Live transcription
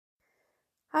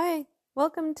Hi,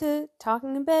 welcome to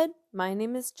Talking in Bed. My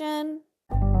name is Jen.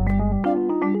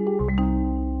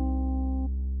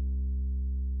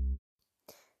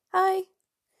 Hi,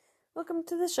 welcome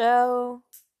to the show,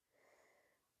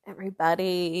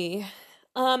 everybody.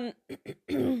 Unlike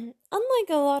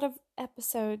a lot of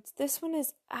episodes, this one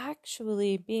is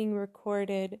actually being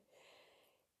recorded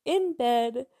in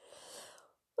bed.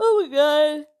 Oh my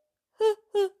god.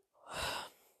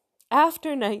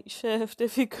 After night shift,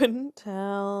 if you couldn't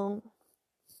tell.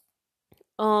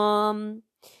 And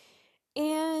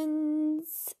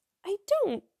I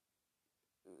don't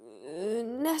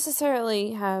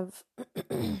necessarily have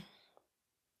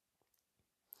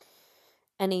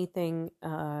anything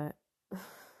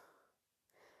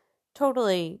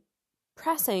totally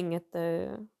pressing at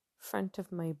the front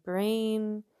of my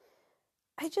brain.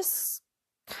 I just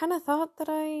kind of thought that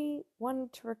I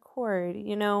wanted to record,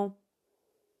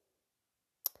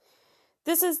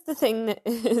 This is the thing that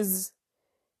is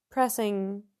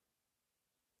pressing.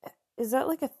 Is that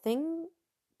like a thing?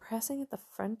 Pressing at the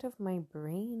front of my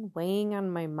brain, weighing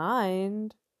on my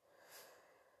mind.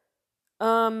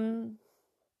 I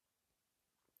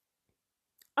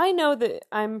know that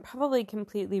I'm probably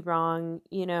completely wrong,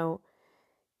 the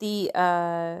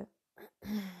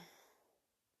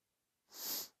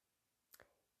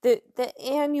the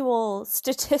annual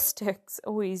statistics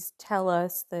always tell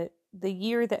us that the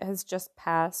year that has just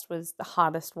passed was the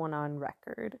hottest one on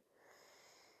record.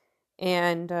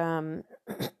 And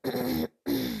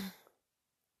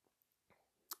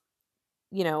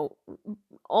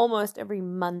almost every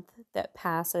month that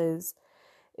passes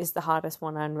is the hottest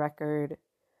one on record.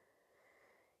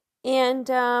 And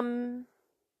I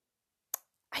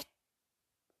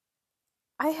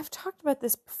have talked about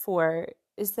this before,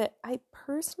 is that I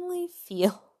personally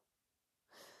feel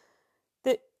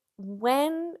that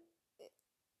when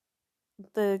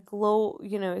the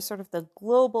sort of the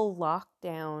global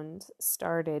lockdowns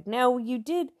started. Now,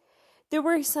 there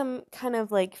were some kind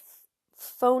of like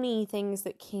phony things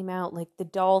that came out, like the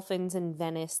dolphins in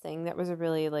Venice thing. That was a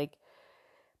really like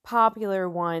popular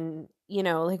one,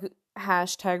 like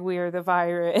hashtag we are the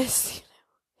virus.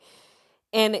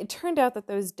 And it turned out that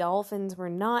those dolphins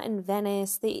were not in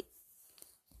Venice. I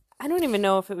don't even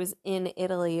know if it was in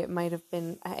Italy. It might have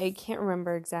been, I can't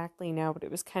remember exactly now, but it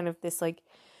was kind of this like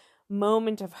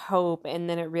moment of hope, and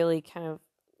then it really kind of,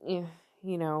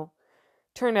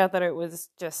 turned out that it was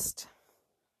just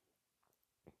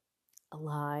a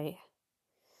lie.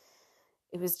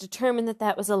 It was determined that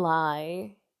that was a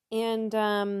lie. And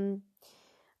I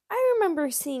remember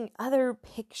seeing other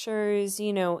pictures,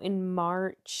 in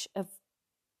March of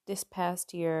this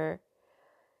past year.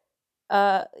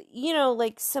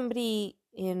 Like somebody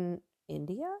in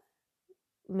India,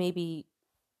 maybe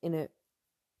in a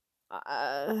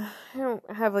I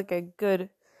don't have like a good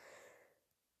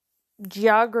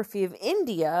geography of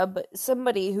India, but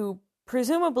somebody who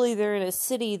presumably they're in a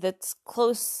city that's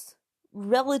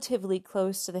relatively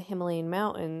close to the Himalayan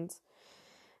mountains.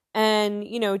 And,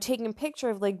 taking a picture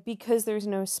of like, because there's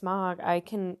no smog, I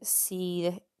can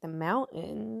see the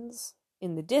mountains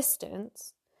in the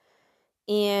distance.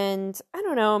 And I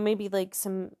don't know, maybe like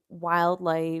some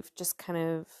wildlife just kind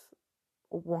of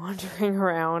wandering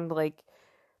around like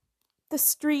the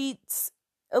streets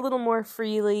a little more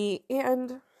freely.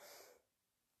 And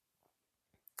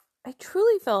I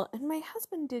truly felt, and my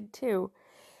husband did too,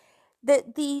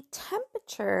 that the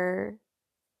temperature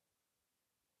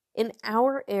in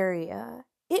our area,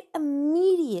 it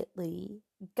immediately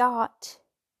got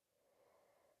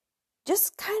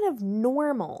just kind of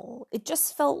normal. It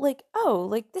just felt like, oh,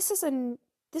 like this is an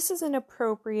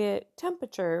appropriate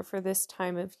temperature for this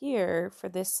time of year for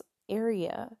this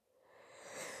area.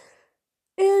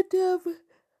 And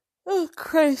oh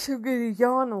Christ, I'm gonna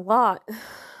yawn a lot.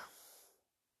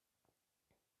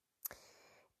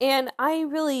 And I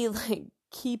really like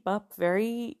keep up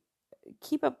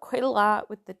quite a lot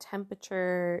with the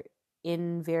temperature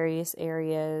in various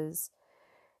areas.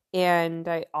 And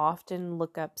I often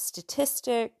look up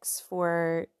statistics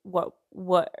for what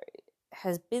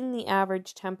has been the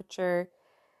average temperature.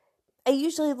 I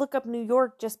usually look up New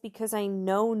York just because I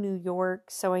know New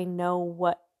York, so I know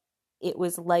what it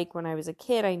was like when I was a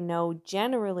kid. I know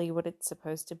generally what it's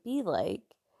supposed to be like.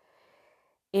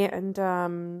 And I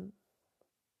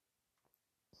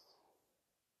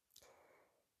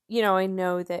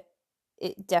know that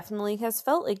it definitely has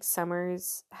felt like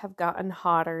summers have gotten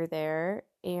hotter there,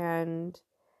 and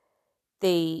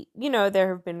there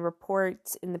have been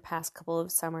reports in the past couple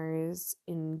of summers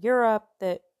in Europe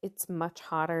that it's much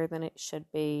hotter than it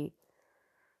should be.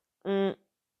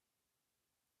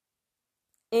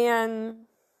 And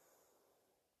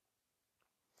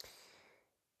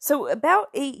So about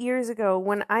 8 years ago,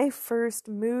 when I first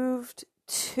moved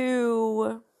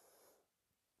to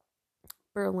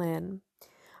Berlin,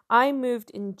 I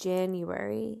moved in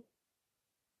January,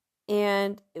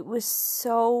 and it was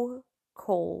so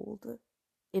cold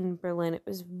in Berlin. It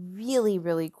was really,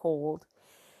 really cold.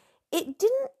 It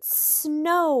didn't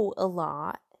snow a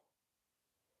lot.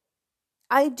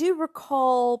 I do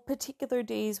recall particular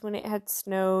days when it had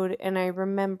snowed, and I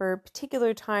remember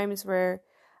particular times where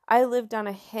I lived on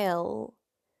a hill,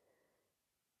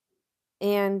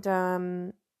 and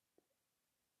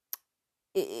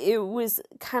it was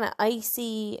kind of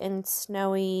icy and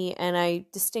snowy, and I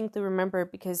distinctly remember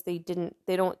it because they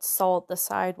don't salt the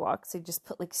sidewalks. They just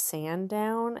put like sand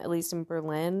down, at least in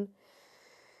Berlin.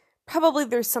 Probably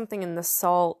there's something in the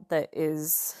salt that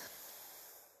is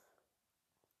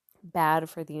bad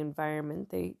for the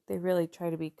environment. They really try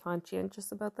to be conscientious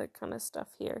about that kind of stuff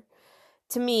here.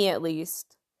 To me at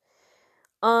least.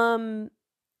 But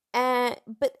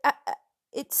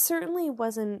it certainly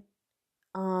wasn't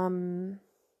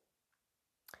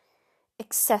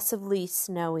excessively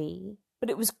snowy,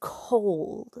 but it was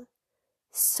cold.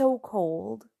 So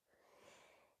cold.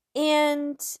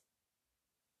 And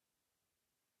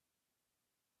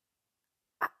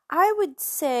I would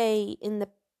say in the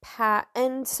past,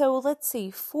 and so let's see,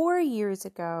 4 years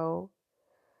ago,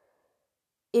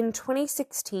 in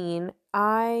 2016,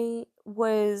 I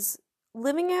was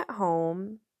living at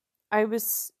home. I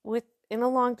was in a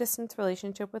long distance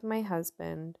relationship with my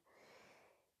husband.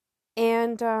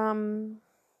 And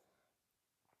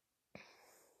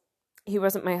he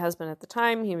wasn't my husband at the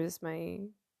time, he was my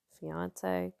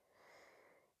fiance.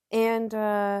 And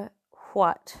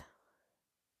what?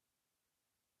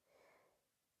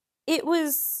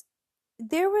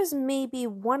 There was maybe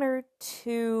one or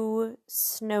two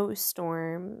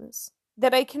snowstorms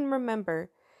that I can remember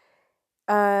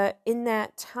in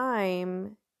that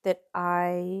time that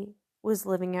I was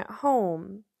living at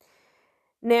home.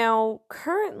 Now,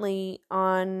 currently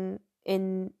in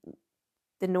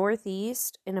the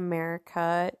Northeast in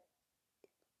America,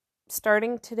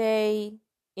 starting today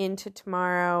into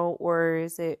tomorrow, or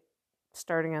is it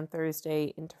starting on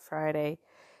Thursday into Friday?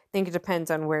 I think it depends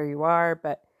on where you are,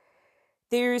 but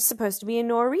there's supposed to be a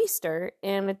nor'easter,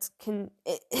 and it's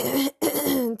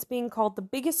being called the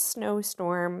biggest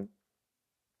snowstorm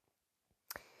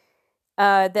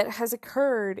that has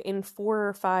occurred in 4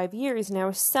 or 5 years.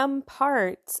 Now, some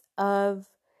parts of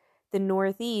the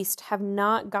Northeast have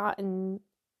not gotten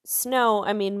snow.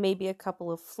 I mean, maybe a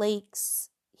couple of flakes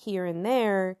here and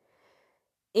there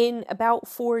in about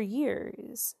 4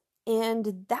 years.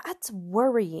 And that's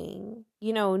worrying.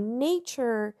 You know,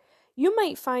 nature, you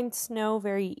might find snow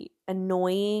very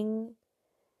annoying,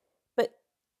 but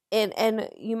and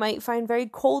you might find very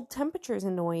cold temperatures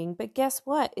annoying, but guess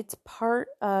what? It's part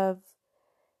of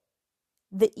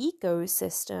the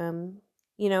ecosystem.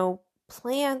 You know,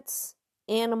 plants,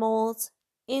 animals,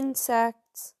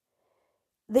 insects,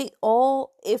 they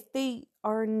all, if they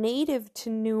are native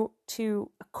to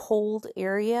a cold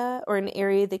area, or an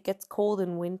area that gets cold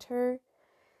in winter,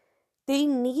 they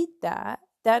need that.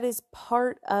 That is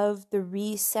part of the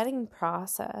resetting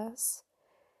process.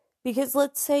 Because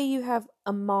let's say you have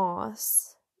a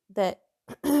moss that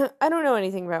I don't know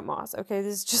anything about moss, okay?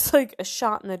 This is just like a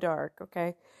shot in the dark,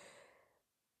 okay?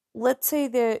 Let's say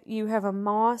that you have a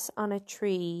moss on a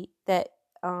tree that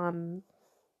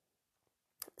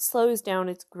slows down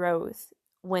its growth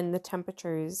when the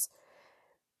temperatures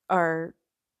are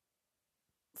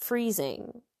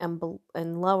freezing and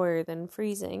lower than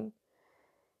freezing.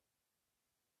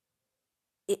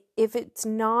 If it's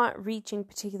not reaching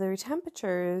particular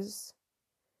temperatures,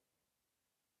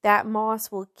 that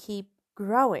moss will keep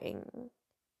growing.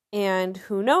 And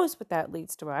who knows what that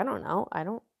leads to? I don't know. I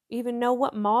don't even know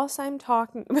what moss I'm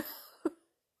talking about.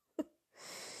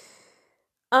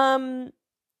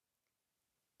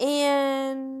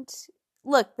 And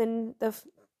look, then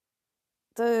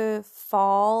the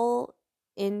fall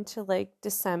into like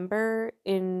December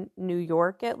in New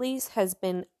York at least has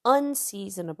been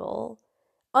unseasonably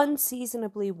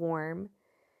warm.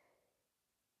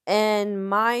 And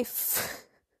my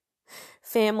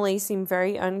family seem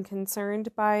very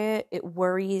unconcerned by it. It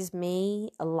worries me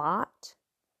a lot.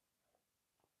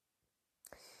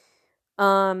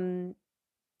 And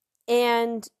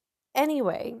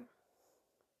anyway,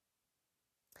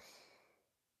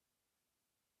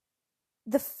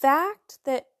 the fact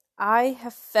that I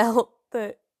have felt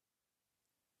that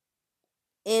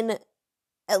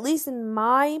at least in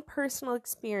my personal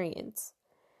experience,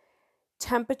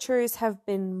 temperatures have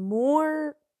been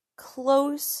more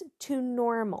close to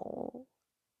normal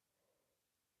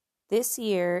this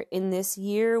year, in this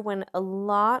year when a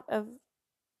lot of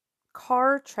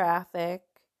car traffic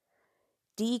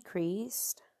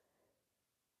decreased,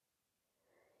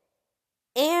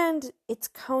 and it's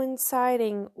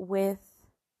coinciding with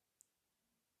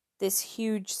this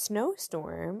huge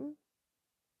snowstorm.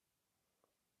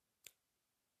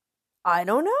 I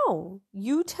don't know.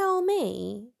 You tell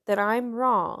me that I'm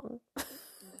wrong.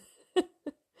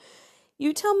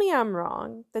 You tell me I'm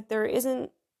wrong, that there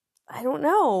isn't, I don't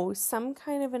know, some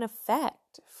kind of an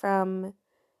effect from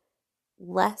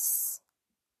less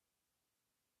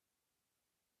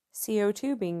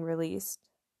CO2 being released.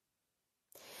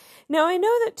 Now, I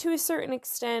know that to a certain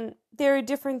extent, there are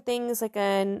different things like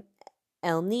an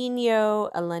El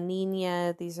Nino, a La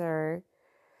Nina. These are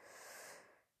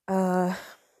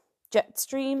jet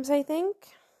streams, I think,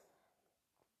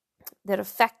 that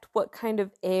affect what kind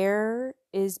of air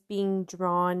is being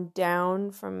drawn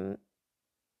down from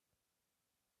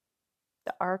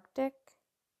the Arctic,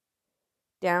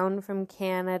 down from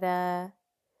Canada.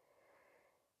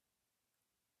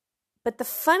 But the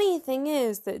funny thing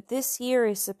is that this year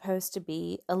is supposed to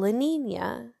be a La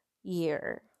Nina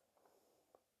year.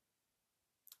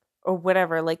 Or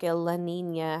whatever, like a La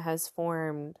Nina has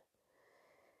formed.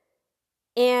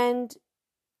 And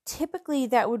typically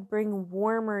that would bring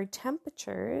warmer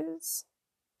temperatures.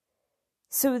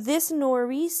 So this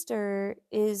nor'easter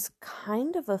is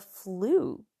kind of a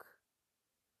fluke.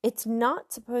 It's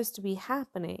not supposed to be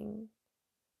happening.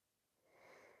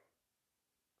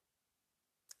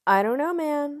 I don't know,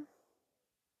 man.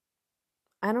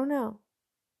 I don't know.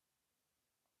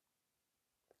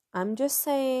 I'm just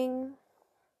saying,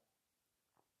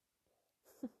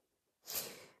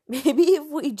 maybe if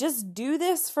we just do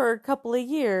this for a couple of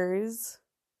years,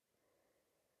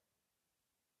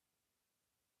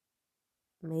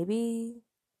 maybe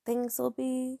things will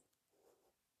be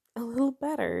a little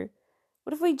better.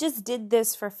 What if we just did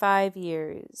this for 5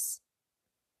 years?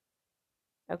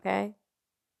 Okay?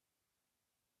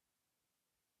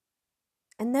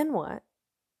 And then what?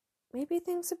 Maybe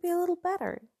things would be a little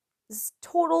better. This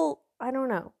total, I don't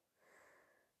know.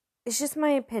 It's just my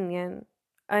opinion.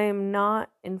 I am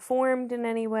not informed in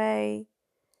any way.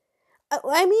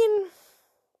 I mean,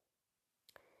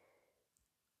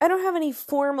 I don't have any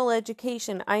formal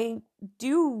education. I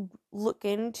do look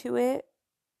into it.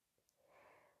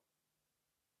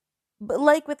 But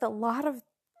like with a lot of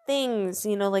things,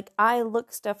 like I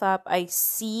look stuff up, I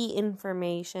see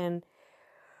information.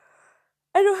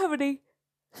 I don't have any.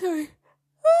 Sorry.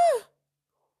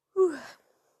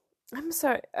 I'm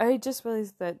sorry. I just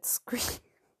realized that scream.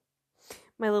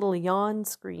 My little yawn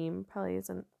scream probably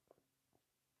isn't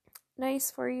nice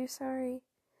for you. Sorry.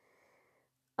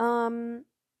 What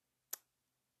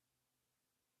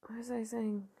was I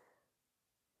saying?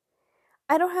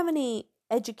 I don't have any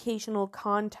educational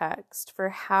context for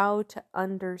how to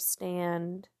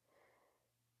understand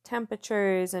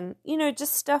temperatures and,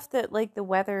 just stuff that like the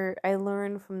weather I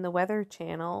learned from the Weather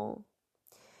Channel.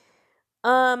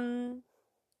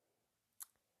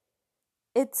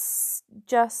 It's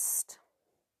just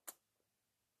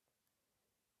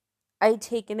I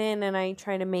take it in and I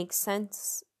try to make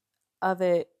sense of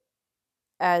it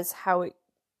as how it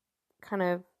kind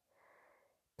of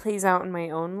plays out in my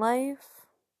own life.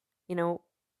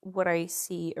 What I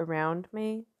see around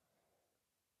me.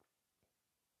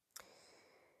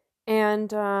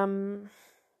 And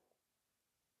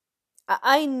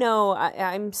I know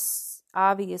I'm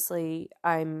obviously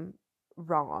I'm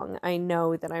wrong. I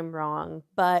know that I'm wrong,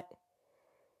 but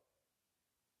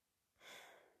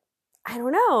I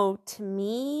don't know. To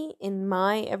me, in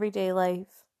my everyday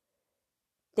life,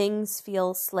 things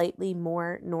feel slightly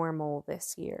more normal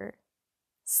this year.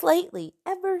 Slightly,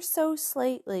 ever so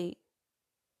slightly.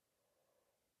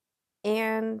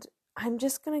 And I'm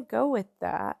just going to go with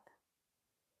that.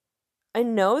 I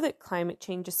know that climate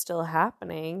change is still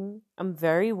happening. I'm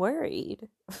very worried.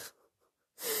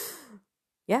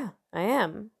 Yeah, I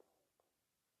am.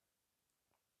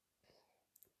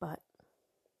 But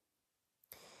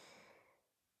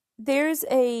there's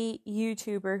a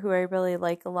YouTuber who I really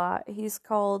like a lot. He's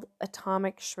called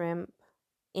Atomic Shrimp.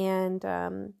 And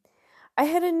I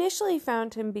had initially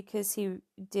found him because he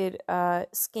did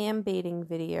scam baiting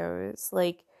videos,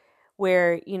 like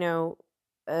where,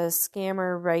 a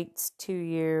scammer writes to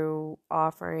you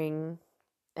offering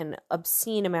an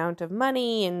obscene amount of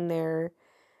money and they're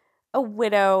a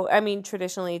widow. I mean,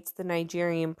 traditionally it's the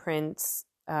Nigerian prince,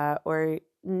 or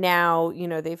now,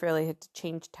 they've really had to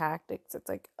change tactics. It's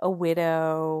like a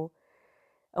widow,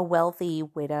 a wealthy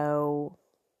widow.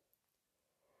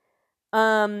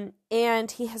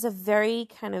 And he has a very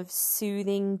kind of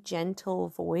soothing, gentle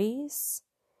voice.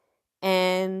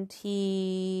 and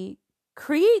he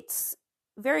creates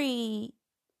very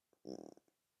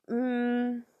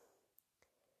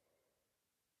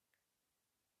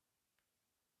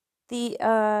the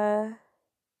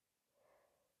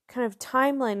kind of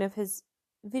timeline of his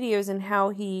videos and how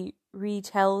he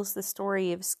retells the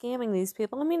story of scamming these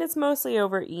people. I mean, it's mostly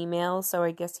over email, so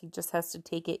I guess he just has to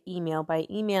take it email by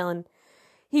email, and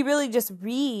he really just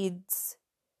reads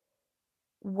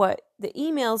what the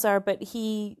emails are, but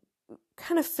he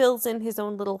kind of fills in his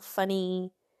own little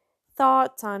funny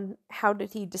thoughts on how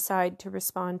did he decide to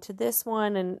respond to this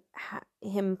one and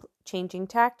him changing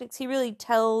tactics. He really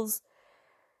tells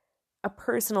a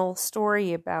personal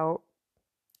story about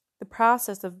the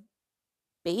process of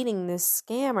baiting this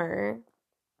scammer.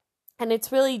 And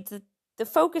it's really the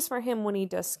focus for him when he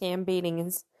does scam baiting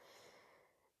is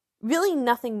really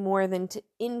nothing more than to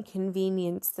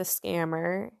inconvenience the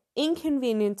scammer,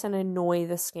 inconvenience and annoy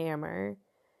the scammer,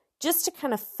 just to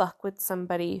kind of fuck with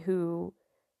somebody who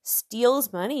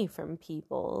steals money from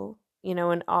people, you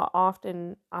know, and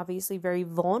often, obviously, very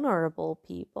vulnerable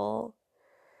people.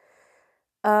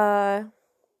 And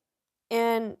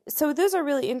so those are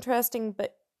really interesting,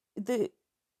 but the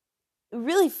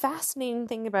really fascinating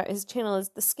thing about his channel is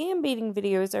the scam baiting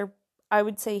videos are, I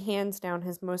would say, hands down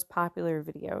his most popular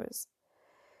videos.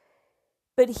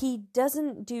 But he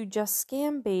doesn't do just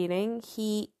scam baiting.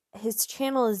 His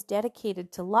channel is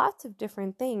dedicated to lots of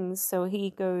different things. So he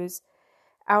goes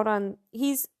out on,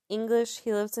 he's English,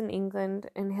 he lives in England,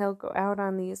 and he'll go out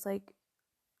on these, like,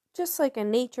 just like a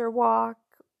nature walk,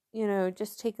 you know,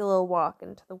 just take a little walk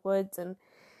into the woods, and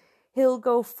he'll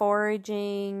go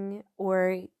foraging,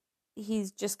 or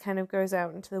he's just kind of goes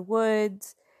out into the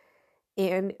woods,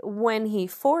 and when he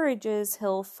forages,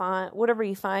 he'll find whatever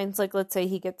he finds, like let's say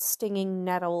he gets stinging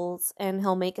nettles, and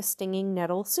he'll make a stinging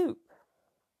nettle soup.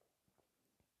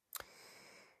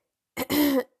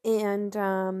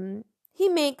 And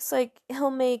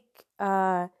he'll make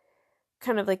kind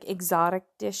of like exotic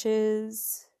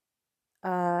dishes,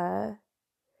 and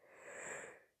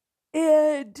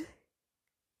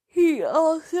he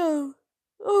also,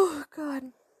 oh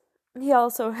god, he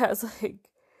also has like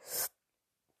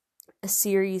a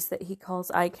series that he calls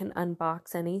I Can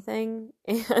Unbox Anything,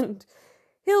 and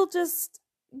he'll just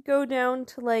go down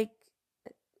to, like,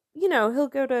 you know, he'll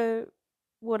go to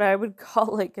what I would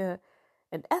call like an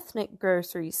ethnic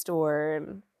grocery store,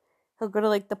 and he'll go to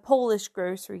like the Polish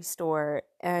grocery store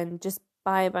and just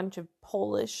buy a bunch of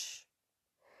Polish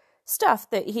stuff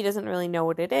that he doesn't really know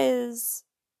what it is,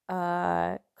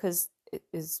 because it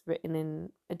is written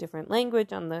in a different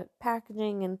language on the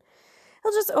packaging, and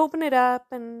he'll just open it up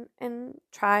and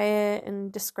try it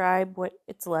and describe what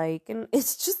it's like. And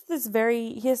it's just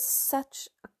he has such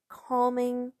a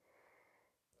calming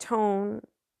tone.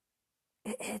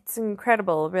 It's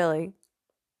incredible, really.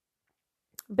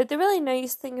 But the really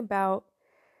nice thing about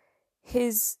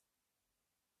his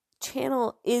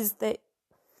channel is that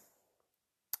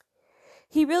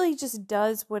he really just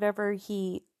does whatever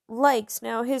he likes.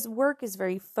 Now, his work is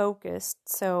very focused,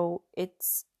 so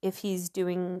if he's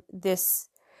doing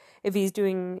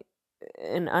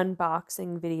an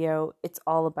unboxing video, it's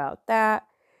all about that.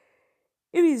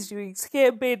 If he's doing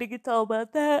scam baiting, it's all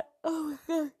about that. Oh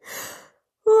my god.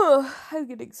 Oh, I'm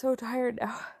getting so tired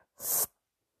now.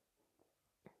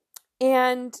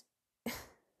 And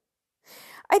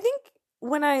I think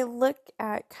when I look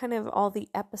at kind of all the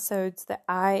episodes that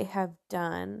I have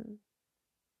done,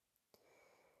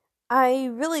 I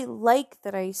really like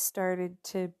that I started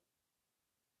to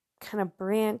kind of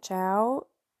branch out,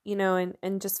 you know,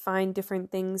 and just find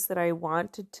different things that I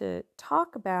wanted to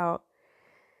talk about.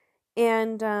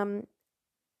 And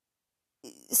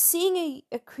seeing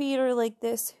a creator like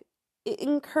this, it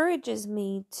encourages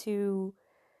me to,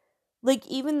 like,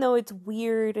 even though it's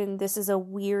weird and this is a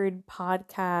weird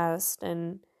podcast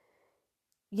and,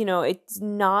 you know, it's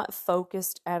not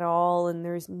focused at all and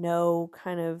there's no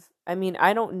kind of, I mean,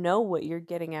 I don't know what you're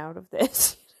getting out of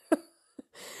this.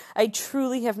 I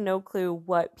truly have no clue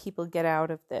what people get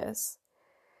out of this.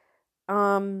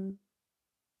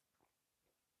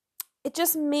 It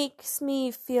just makes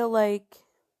me feel like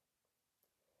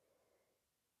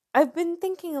I've been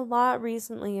thinking a lot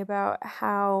recently about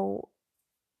how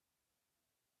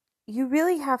you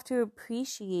really have to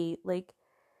appreciate, like,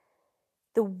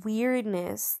 the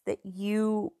weirdness that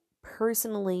you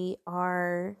personally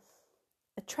are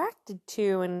attracted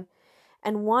to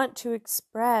and want to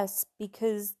express,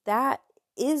 because that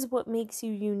is what makes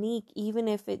you unique, even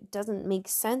if it doesn't make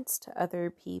sense to other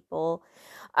people.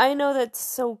 I know that's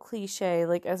so cliche,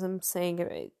 like, as I'm saying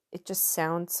it, it just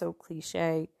sounds so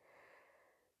cliche.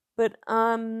 But,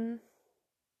 I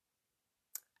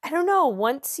don't know,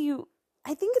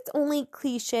 I think it's only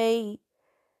cliche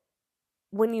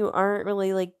when you aren't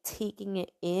really like taking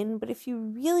it in, but if you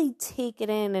really take it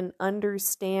in and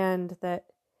understand that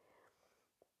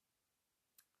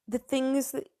the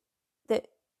things that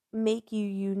make you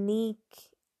unique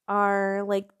are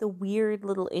like the weird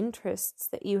little interests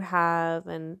that you have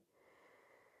and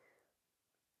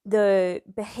the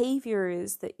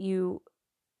behaviors that you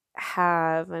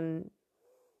have, and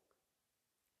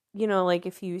like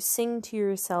if you sing to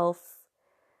yourself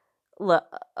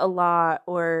a lot,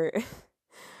 or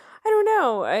I don't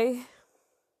know,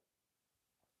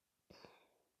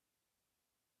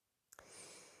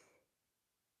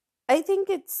 I think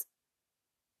it's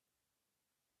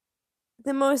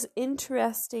the most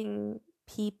interesting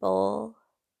people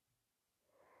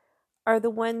are the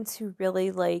ones who really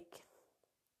like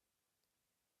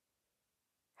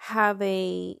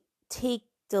take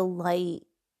delight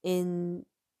in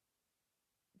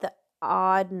the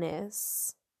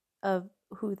oddness of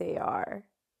who they are.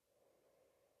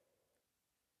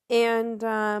 And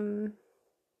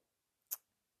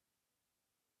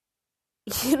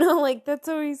like that's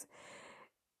always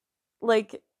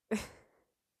like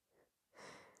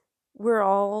we're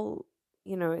all,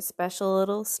 special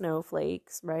little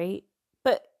snowflakes, right?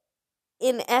 But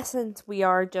in essence, we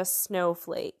are just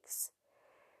snowflakes,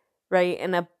 right?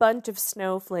 And a bunch of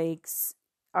snowflakes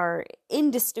are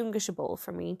indistinguishable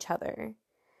from each other.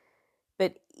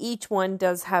 But each one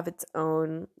does have its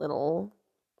own little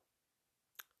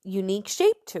unique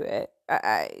shape to it.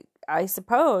 I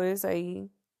suppose.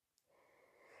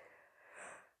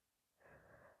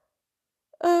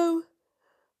 Oh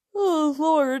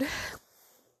Lord.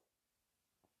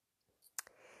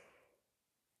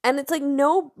 And it's like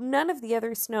none of the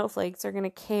other snowflakes are going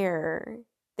to care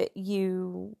that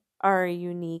you are a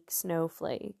unique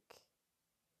snowflake.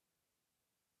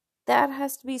 That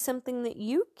has to be something that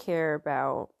you care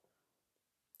about,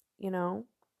 and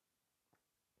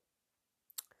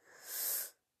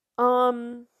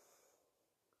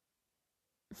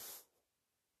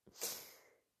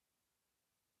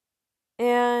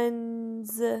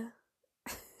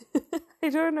I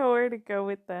don't know where to go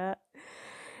with that.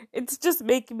 It's just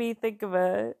making me think of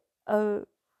a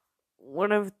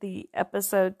one of the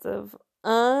episodes of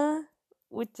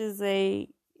which is a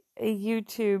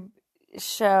YouTube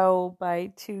show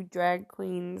by two drag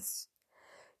queens,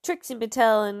 Trixie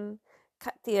Mattel and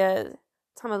Katya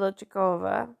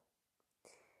Tamalochikova.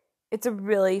 It's a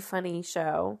really funny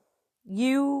show.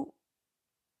 UNHHHH.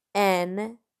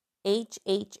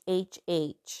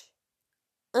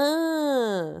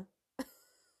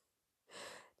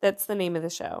 That's the name of the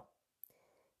show.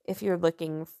 If you're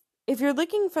looking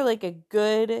for like a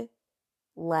good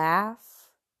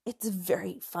laugh, it's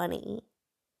very funny.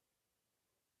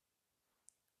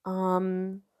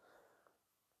 And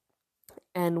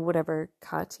whatever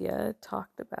Katya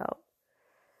talked about,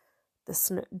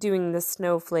 doing the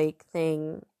snowflake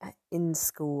thing in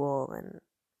school, and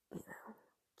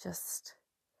just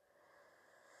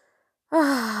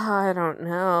I don't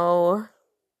know.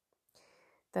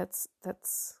 That's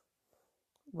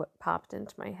what popped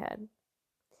into my head.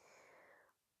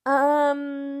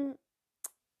 And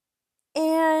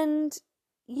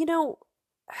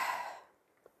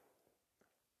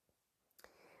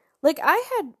like I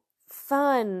had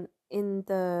fun in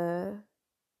the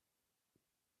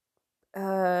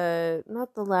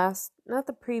not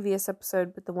the previous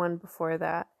episode, but the one before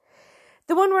that.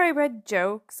 The one where I read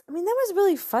jokes. I mean, that was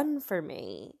really fun for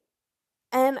me.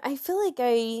 And I feel like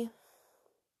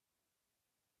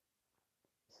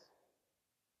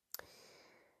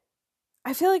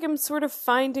I'm sort of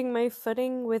finding my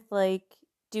footing with like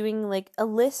doing like a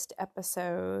list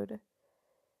episode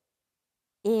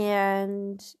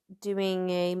and doing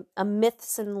a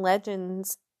myths and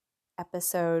legends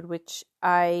episode, which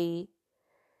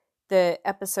the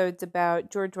episodes about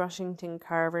George Washington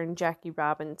Carver and Jackie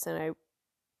Robinson, I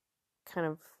kind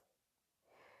of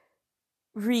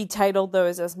retitled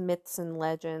those as myths and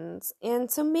legends.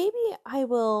 And so maybe I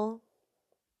will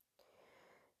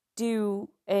do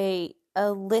a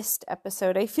list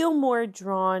episode. I feel more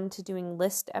drawn to doing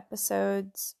list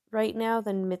episodes right now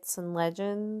than myths and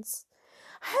legends.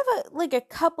 I have a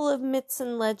couple of myths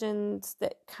and legends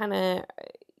that kind of,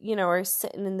 are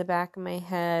sitting in the back of my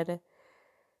head.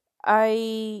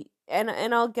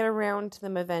 And I'll get around to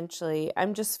them eventually.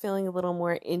 I'm just feeling a little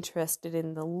more interested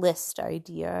in the list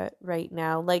idea right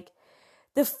now. Like,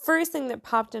 the first thing that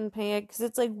popped in my head, because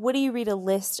it's like, what do you read a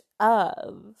list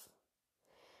of?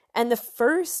 And the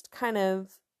first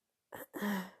concept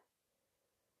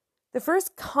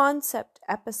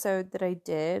episode that I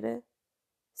did,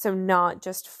 so not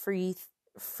just free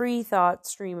free thought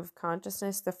stream of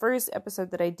consciousness. The first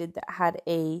episode that I did that had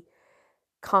a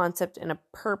concept and a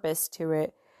purpose to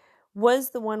it was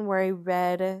the one where I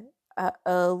read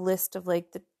a list of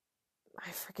like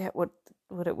I forget what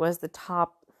it was, the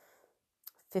top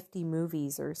 50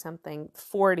 movies or something,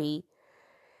 40.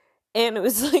 And it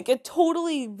was like a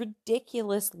totally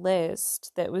ridiculous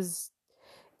list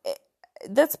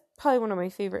that's probably one of my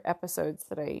favorite episodes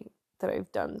that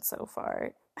I've done so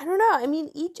far. I don't know. I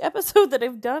mean, each episode that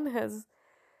I've done is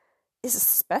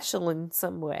special in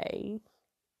some way.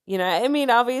 You know, I mean,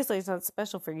 obviously it's not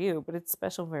special for you, but it's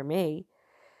special for me.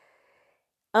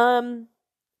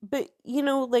 But you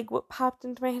know, like what popped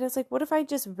into my head is like, what if I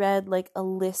just read like a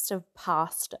list of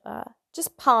pasta?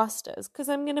 Just pastas, because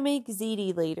I'm going to make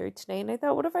ziti later today. And I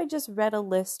thought, what if I just read a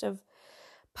list of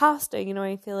pasta? You know,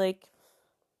 I feel like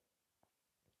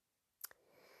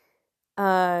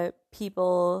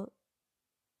people,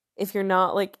 if you're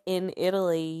not like in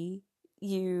Italy,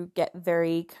 you get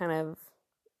very kind of,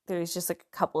 there's just like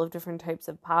a couple of different types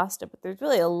of pasta, but there's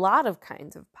really a lot of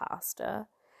kinds of pasta.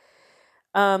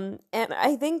 And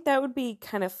I think that would be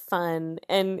kind of fun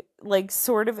and like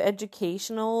sort of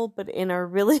educational, but in a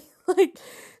really like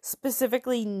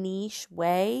specifically niche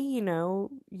way. You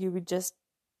know, you would just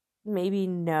maybe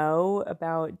know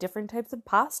about different types of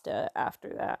pasta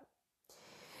after that.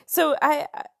 So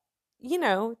you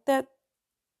know, that,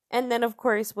 and then of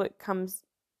course what comes,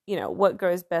 you know, what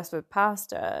goes best with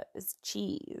pasta is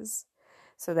cheese.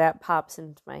 So that pops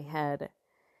into my head.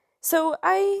 So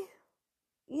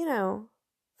you know,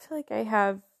 feel like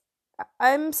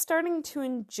I'm starting to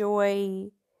enjoy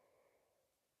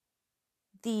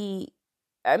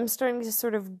I'm starting to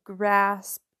sort of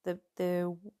grasp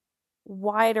the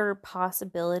wider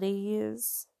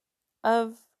possibilities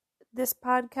of this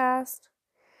podcast,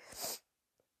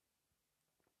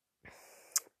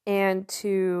 and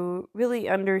to really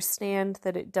understand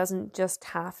that it doesn't just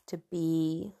have to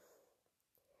be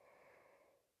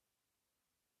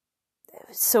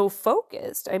so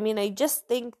focused. I mean, I just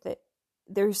think that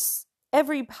there's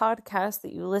every podcast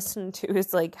that you listen to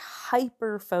is like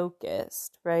hyper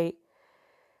focused, right?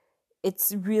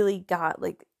 It's really got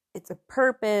like, it's a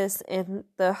purpose, and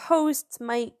the hosts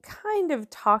might kind of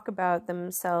talk about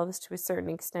themselves to a certain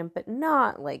extent, but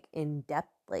not like in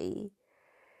depthly.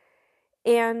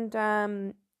 And,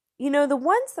 you know, the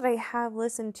ones that I have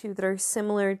listened to that are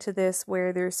similar to this,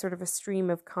 where there's sort of a stream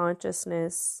of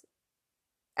consciousness,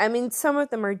 I mean, some of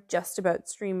them are just about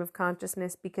stream of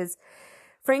consciousness because,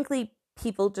 frankly,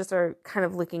 people just are kind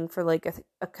of looking for like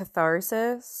a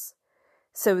catharsis.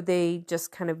 So they just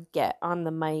kind of get on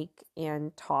the mic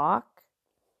and talk.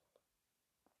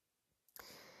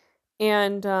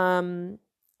 And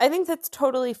I think that's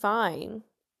totally fine.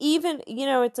 Even, you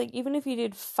know, it's like, even if you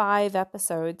did 5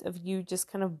 episodes of you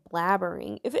just kind of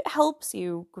blabbering, if it helps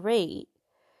you, great.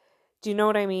 Do you know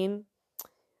what I mean?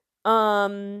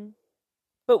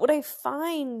 But what I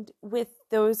find with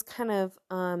those kind of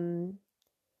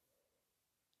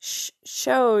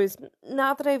shows,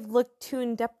 not that I've looked too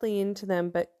in-depthly into them,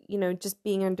 but, you know, just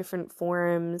being on different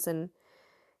forums and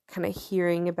kind of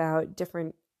hearing about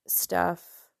different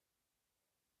stuff,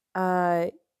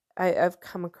 I've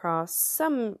come across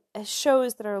some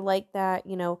shows that are like that.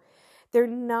 You know, they're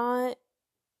not,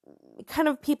 kind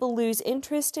of, people lose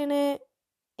interest in it,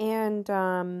 and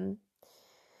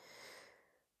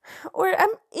or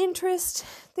interest,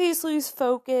 they just lose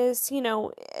focus. You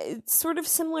know, it's sort of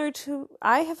similar to,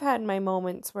 I have had my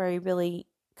moments where I really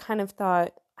kind of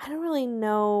thought, I don't really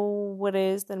know what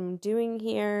it is that I'm doing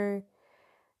here,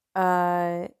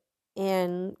 and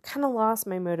kind of lost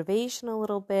my motivation a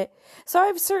little bit. So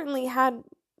I've certainly had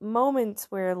moments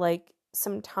where like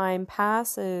some time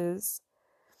passes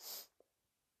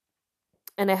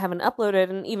and I haven't uploaded,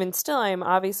 and even still I'm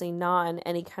obviously not on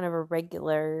any kind of a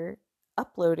regular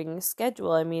uploading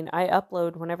schedule. I mean, I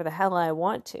upload whenever the hell I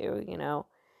want to, you know.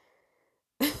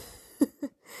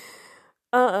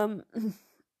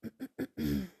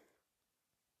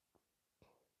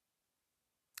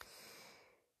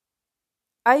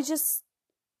 I just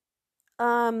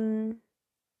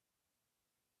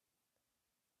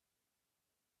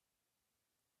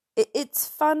it's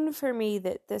fun for me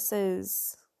that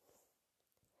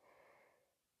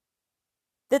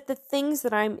that the things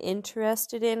that I'm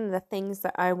interested in, the things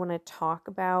that I want to talk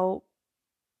about,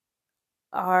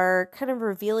 are kind of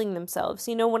revealing themselves.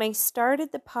 You know, when I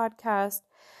started the podcast,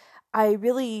 I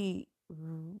really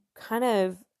kind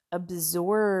of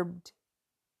absorbed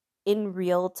in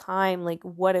real time like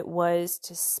what it was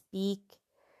to speak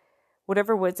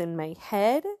whatever was in my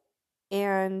head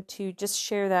and to just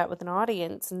share that with an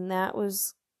audience. And that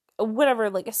was whatever,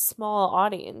 like a small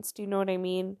audience. Do you know what I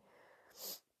mean?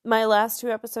 My last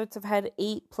 2 episodes have had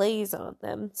 8 plays on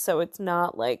them, so it's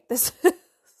not like this is,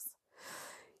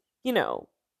 you know,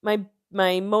 my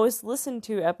most listened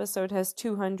to episode has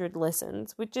 200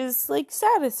 listens, which is like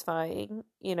satisfying,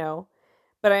 you know.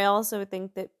 But I also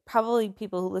think that probably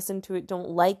people who listen to it don't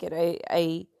like it.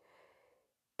 I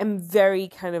am very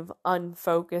kind of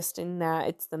unfocused in that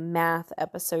it's the math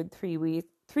episode, 3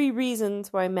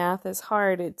 reasons why math is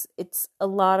hard. It's a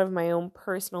lot of my own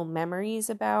personal memories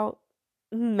about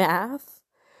math.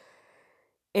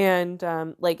 And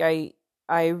like I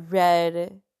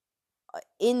read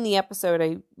in the episode,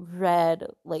 I read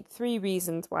like 3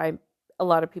 reasons why a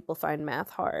lot of people find math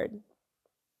hard.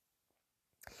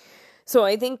 So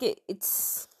I think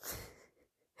it's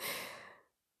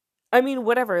I mean,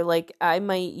 whatever, like I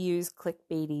might use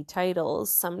clickbaity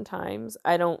titles sometimes.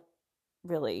 I don't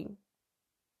really,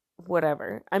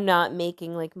 whatever. I'm not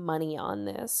making like money on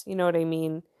this. You know what I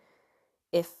mean?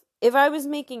 If I was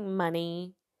making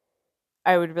money,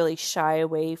 I would really shy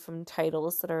away from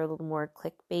titles that are a little more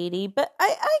clickbaity. But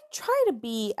I try to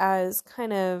be as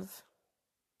kind of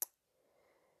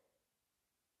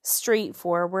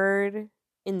straightforward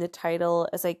in the title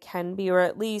as I can be, or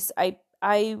at least I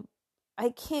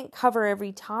can't cover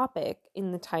every topic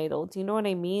in the title. Do you know what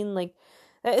I mean? Like,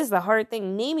 that is the hard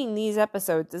thing. Naming these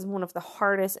episodes is one of the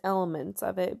hardest elements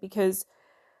of it, because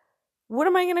what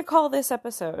am I going to call this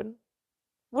episode?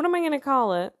 What am I going to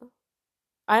call it?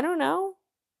 I don't know.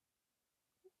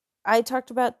 I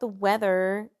talked about the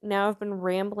weather. Now I've been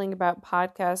rambling about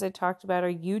podcasts. I talked about a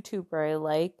YouTuber I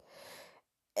like.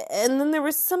 And then there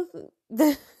was some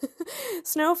the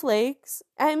snowflakes.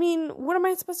 I mean, what am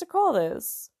I supposed to call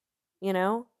this? You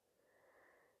know?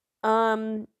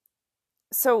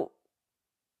 So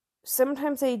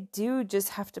sometimes I do just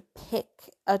have to pick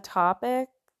a topic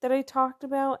that I talked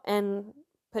about and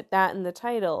put that in the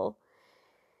title.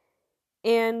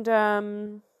 And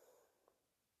but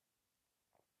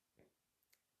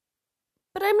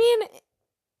I mean,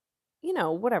 you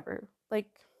know, whatever. Like,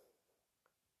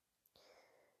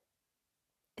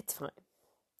 it's fine.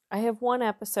 I have one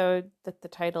episode that the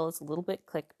title is a little bit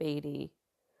clickbaity.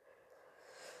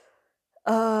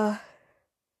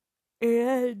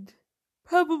 And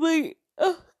probably,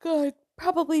 oh God,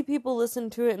 probably people listen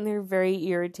to it and they're very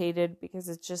irritated because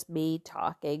it's just me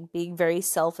talking, being very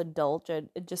self-indulgent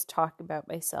and just talking about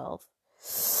myself.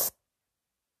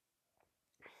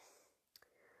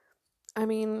 I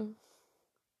mean,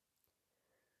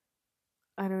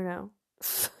 I don't know.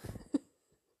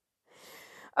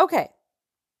 Okay.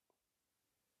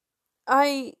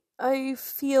 I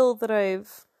feel that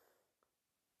I've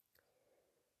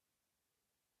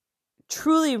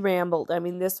truly rambled. I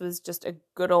mean, this was just a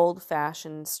good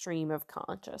old-fashioned stream of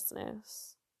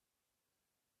consciousness.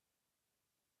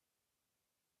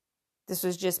 This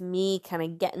was just me kind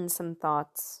of getting some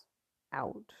thoughts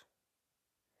out.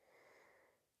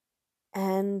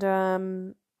 And,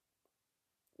 you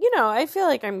know, I feel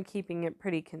like I'm keeping it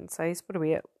pretty concise. What are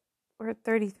we at? We're at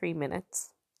 33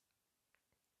 minutes.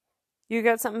 You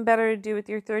got something better to do with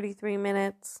your 33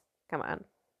 minutes? Come on.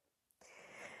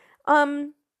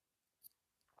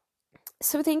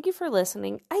 So thank you for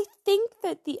listening. I think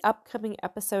that the upcoming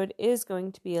episode is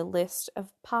going to be a list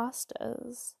of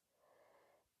pastas.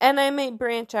 And I may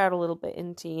branch out a little bit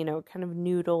into, you know, kind of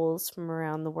noodles from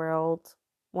around the world.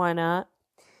 Why not?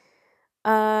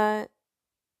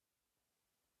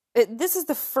 This is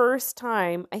the first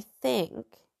time, I think,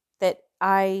 that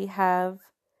I have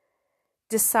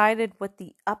decided what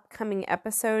the upcoming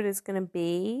episode is going to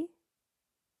be,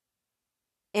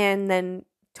 and then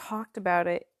talked about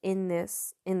it in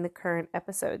the current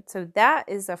episode. So that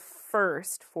is a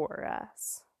first for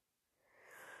us.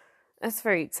 That's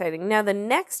very exciting. Now the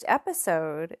next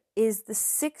episode is the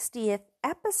 60th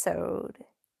episode.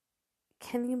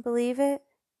 Can you believe it?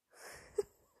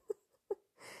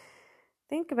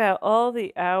 Think about all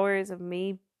the hours of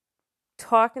me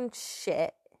talking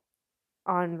shit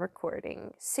on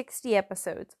recording. 60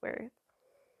 episodes worth.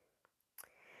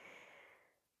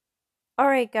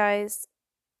 Alright, guys.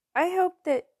 I hope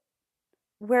that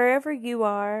wherever you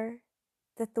are,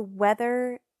 that the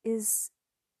weather is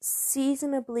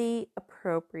seasonably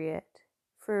appropriate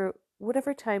for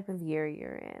whatever time of year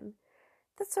you're in.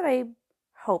 That's what I'm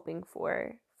hoping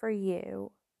for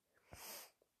you.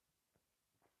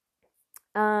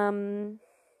 Have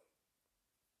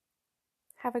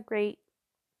a great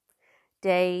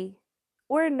day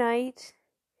or night,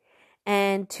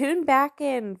 and tune back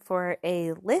in for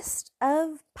a list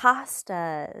of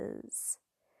pastas.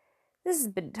 This has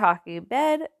been Talking in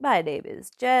Bed. My name is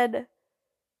Jen.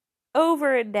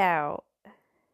 Over and out.